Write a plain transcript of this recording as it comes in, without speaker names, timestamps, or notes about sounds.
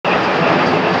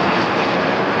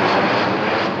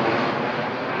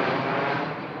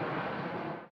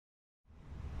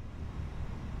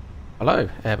Hello,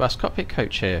 Airbus Cockpit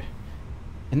Coach here.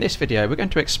 In this video we're going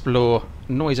to explore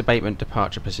noise abatement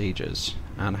departure procedures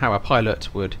and how a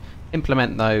pilot would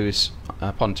implement those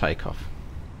upon takeoff.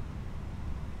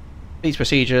 These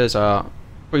procedures are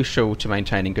crucial to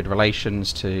maintaining good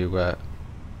relations to the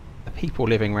people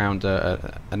living around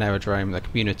an aerodrome, the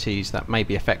communities that may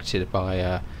be affected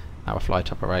by our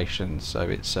flight operations. So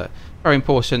it's very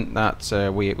important that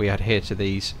we adhere to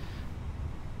these.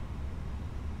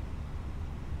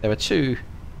 There are two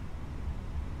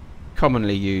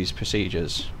commonly used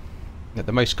procedures.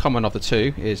 The most common of the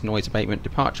two is Noise Abatement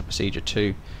Departure Procedure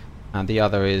 2 and the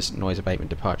other is Noise Abatement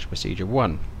Departure Procedure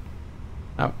 1.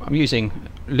 Now, I'm using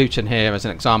Luton here as an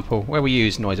example where we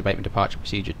use Noise Abatement Departure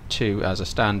Procedure 2 as a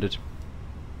standard,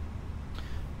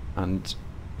 and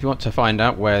if you want to find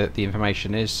out where the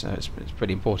information is, it's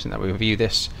pretty important that we review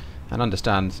this and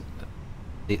understand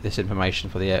this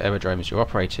information for the aerodromes you're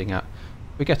operating at.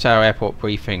 We get our airport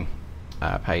briefing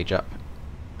page up,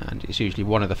 and it's usually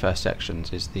one of the first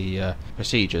sections is the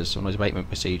procedures or noise abatement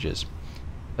procedures.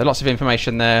 There's lots of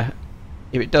information there.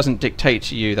 If it doesn't dictate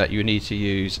to you that you need to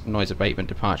use Noise Abatement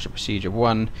Departure Procedure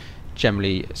 1,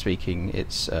 generally speaking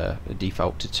it's a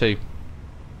default to 2,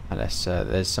 unless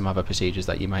there's some other procedures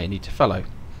that you may need to follow.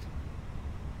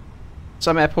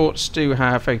 Some airports do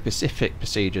have very specific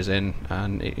procedures in,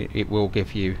 and it will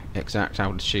give you exact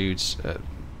altitudes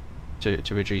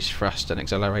to reduce thrust and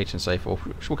accelerate and so forth,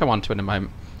 which we'll come on to in a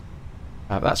moment.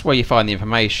 That's where you find the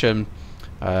information.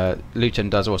 Luton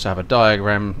does also have a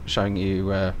diagram showing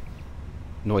you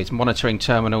noise monitoring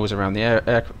terminals around the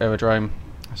aerodrome,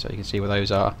 so you can see where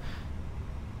those are.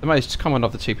 The most common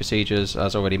of the two procedures,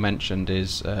 as already mentioned,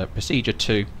 is Procedure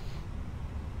 2,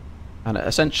 and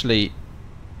essentially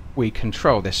we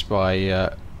control this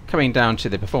by coming down to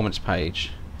the performance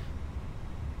page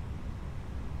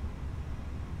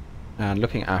and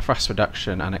looking at our thrust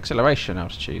reduction and acceleration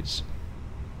altitudes.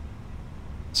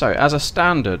 So as a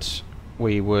standard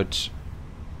we would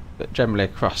generally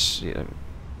across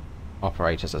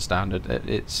operate as a standard,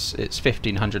 it's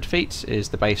 1500 feet is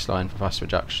the baseline for thrust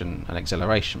reduction and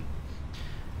acceleration.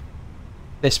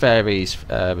 This varies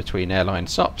between airline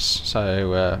SOPs,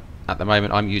 so at the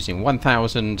moment I'm using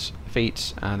 1000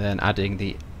 feet and then adding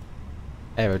the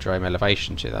aerodrome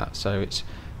elevation to that, so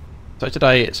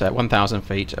today it's at 1000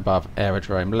 feet above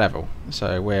aerodrome level.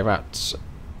 So we're at,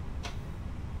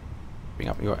 bring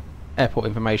up your airport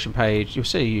information page, you'll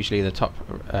see usually the top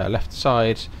left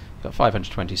side, you've got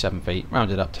 527 feet,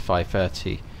 rounded up to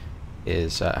 530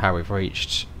 is how we've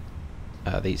reached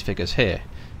these figures here.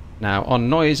 Now on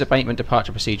Noise Abatement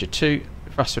Departure Procedure 2,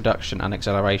 thrust reduction and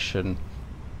acceleration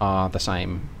are the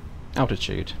same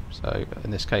altitude, so in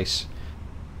this case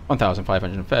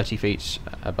 1530 feet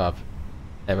above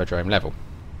aerodrome level.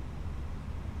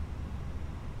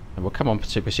 And we'll come on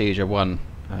to Procedure 1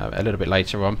 a little bit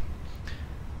later on.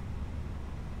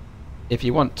 If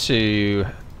you want to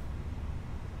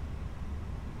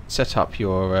set up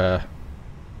your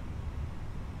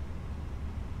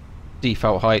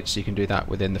default heights, you can do that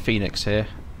within the Fenix here.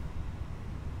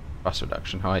 Thrust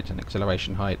reduction height and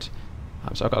acceleration height.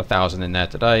 So I've got 1000 in there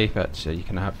today, but you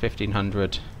can have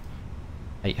 1500,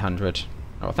 800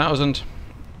 or 1000.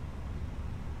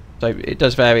 So it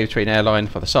does vary between airline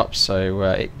for the SOPs,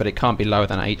 so but it can't be lower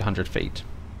than 800 feet.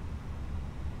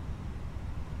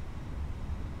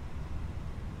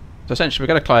 So essentially we're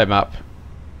going to climb up,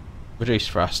 reduce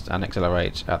thrust and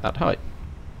accelerate at that height.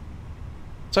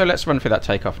 So let's run through that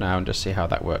takeoff now and just see how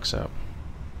that works out.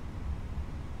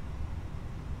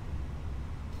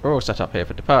 We're all set up here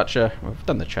for departure, we've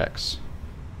done the checks.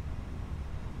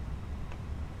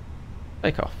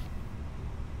 Takeoff.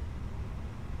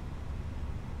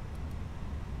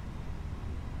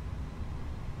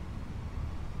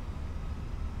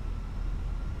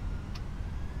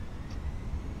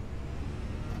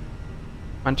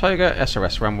 Mantoga,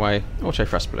 SRS runway, auto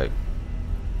thrust blue.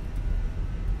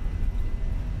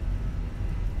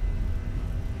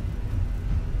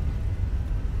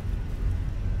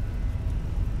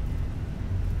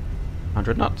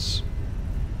 Knots.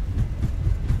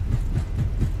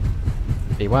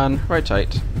 V1,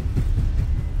 rotate.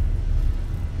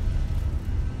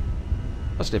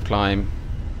 Positive climb,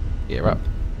 gear up.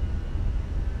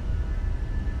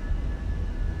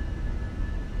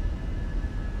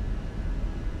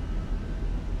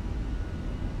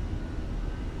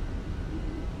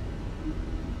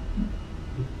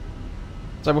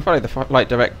 So we'll follow the flight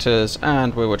directors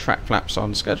and we will track flaps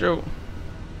on schedule.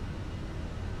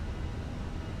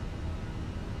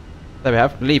 There we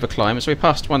have, lever climb. So we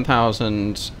passed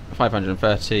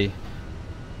 1530,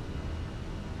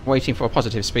 waiting for a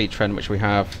positive speed trend, which we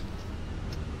have.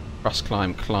 thrust,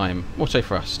 climb, climb, auto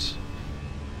thrust,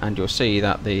 and you'll see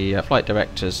that the flight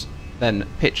directors then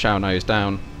pitch our nose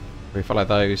down. We follow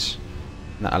those,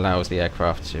 and that allows the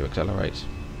aircraft to accelerate.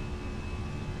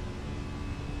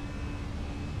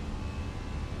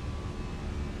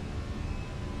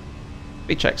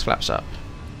 Speed checks flaps up.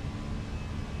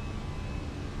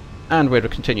 And we'll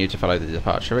continue to follow the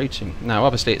departure routing. Now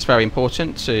obviously it's very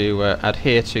important to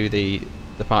adhere to the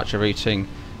departure routing,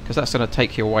 because that's going to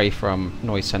take you away from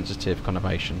noise sensitive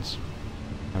conurbations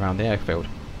around the airfield.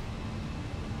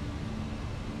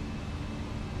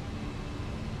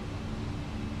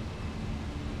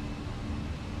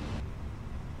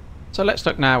 So let's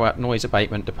look now at noise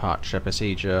abatement departure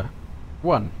procedure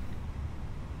 1.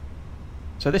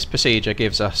 So this procedure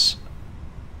gives us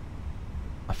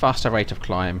a faster rate of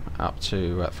climb up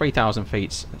to 3,000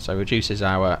 feet, so reduces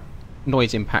our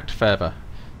noise impact further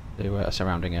to a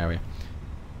surrounding area.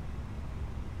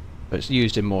 But it's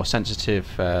used in more sensitive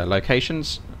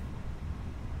locations.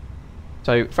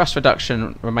 So thrust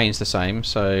reduction remains the same,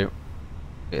 so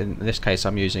in this case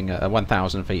I'm using a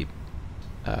 1,000 feet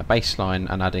baseline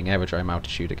and adding aerodrome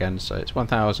altitude again, so it's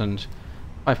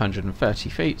 1,530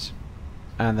 feet,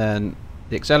 and then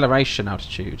the acceleration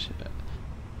altitude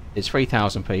is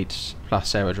 3,000 feet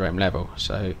plus aerodrome level,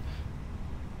 so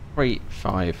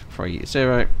 3,530.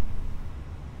 So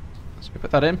we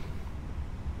put that in.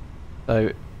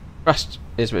 So thrust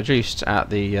is reduced at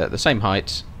the same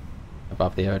height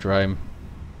above the aerodrome,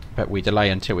 but we delay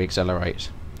until we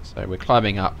accelerate. So we're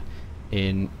climbing up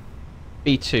in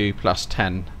B2 plus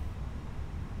 10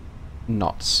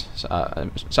 knots,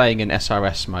 so, saying in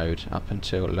SRS mode up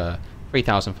until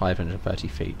 3,530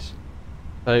 feet.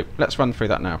 So let's run through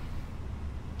that now.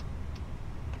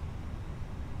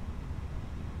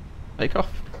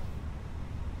 Takeoff.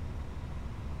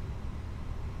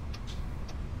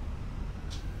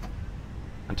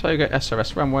 And Toga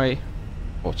SRS runway,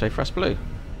 auto thrust blue.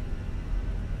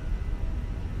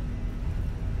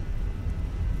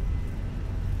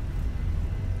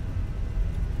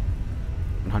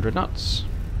 100 knots.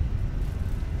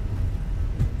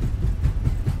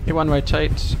 U1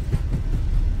 rotate.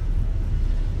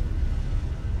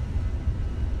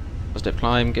 Positive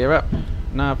climb, gear up,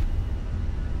 nav.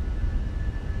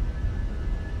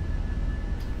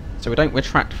 So we don't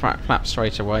retract flaps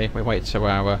straight away, we wait till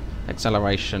our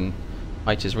acceleration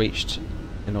height is reached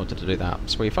in order to do that.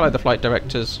 So we follow the flight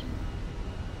directors.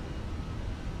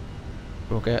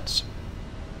 We'll get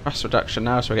thrust reduction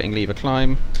now, so we're getting lever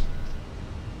climb,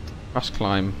 thrust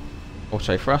climb,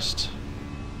 auto thrust.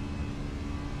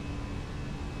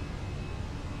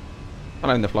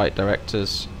 Following the flight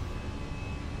directors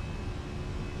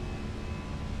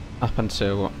up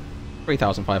until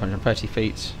 3,530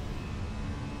 feet.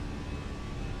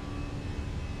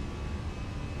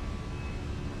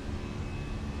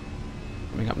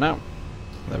 Coming up now.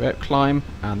 There we go, climb,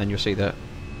 and then you'll see that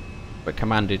we're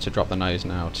commanded to drop the nose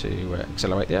now to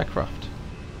accelerate the aircraft.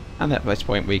 And at this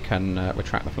point we can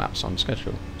retract the flaps on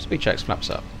schedule. Speed checks flaps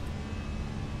up.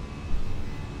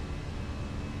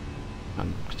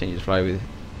 And continue to flow with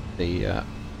the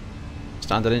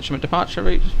standard instrument departure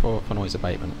route for noise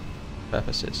abatement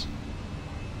purposes.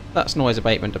 That's noise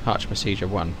abatement departure procedure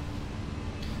 1.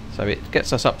 So it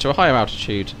gets us up to a higher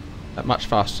altitude much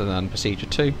faster than procedure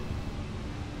 2.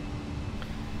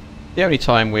 The only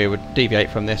time we would deviate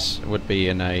from this would be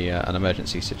in an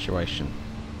emergency situation.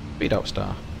 Speed alt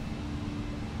star.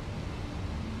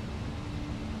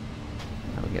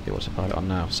 Now we can get the autopilot on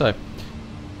now. So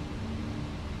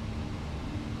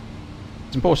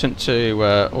it's important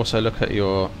to also look at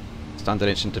your standard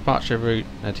instrument departure route,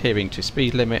 adhering to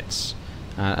speed limits,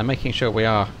 and making sure we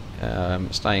are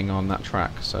staying on that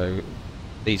track. So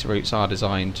these routes are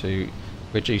designed to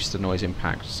reduce the noise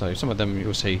impact. So some of them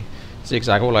you'll see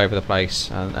zigzag all over the place,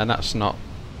 and that's not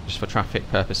just for traffic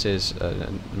purposes.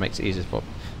 It makes it easier for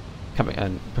coming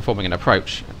and performing an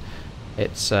approach.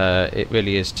 It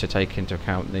really is to take into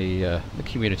account the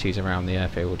communities around the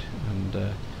airfield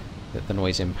and the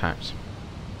noise impact.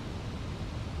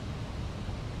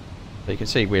 So you can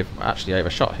see we've actually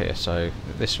overshot here, so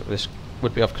this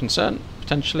would be of concern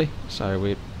potentially.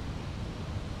 So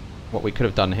what we could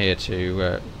have done here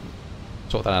to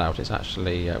sort that out is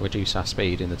actually reduce our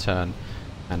speed in the turn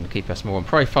and keep us more on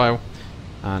profile,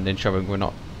 and ensuring we're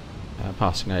not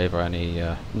passing over any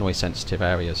noise sensitive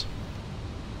areas.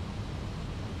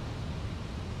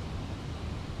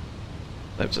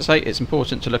 So to say, it's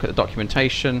important to look at the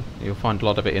documentation. You'll find a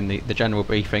lot of it in the general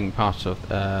briefing part of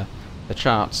the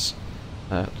charts,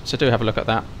 so do have a look at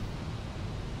that.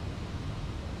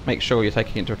 Make sure you're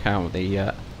taking into account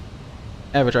the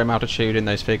aerodrome altitude in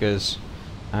those figures,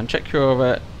 and check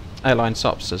your airline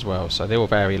SOPs as well, so they all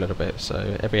vary a little bit.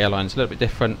 So every airline is a little bit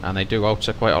different, and they do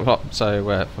alter quite a lot.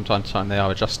 So from time to time they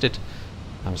are adjusted,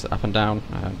 up and down.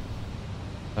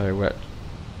 So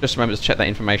just remember to check that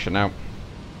information out.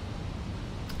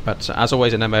 But as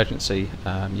always in emergency,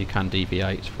 you can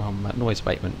deviate from noise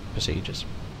abatement procedures.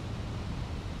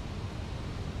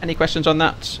 Any questions on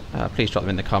that, please drop them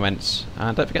in the comments,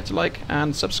 and don't forget to like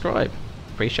and subscribe.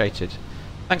 Appreciated.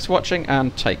 Thanks for watching,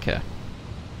 and take care.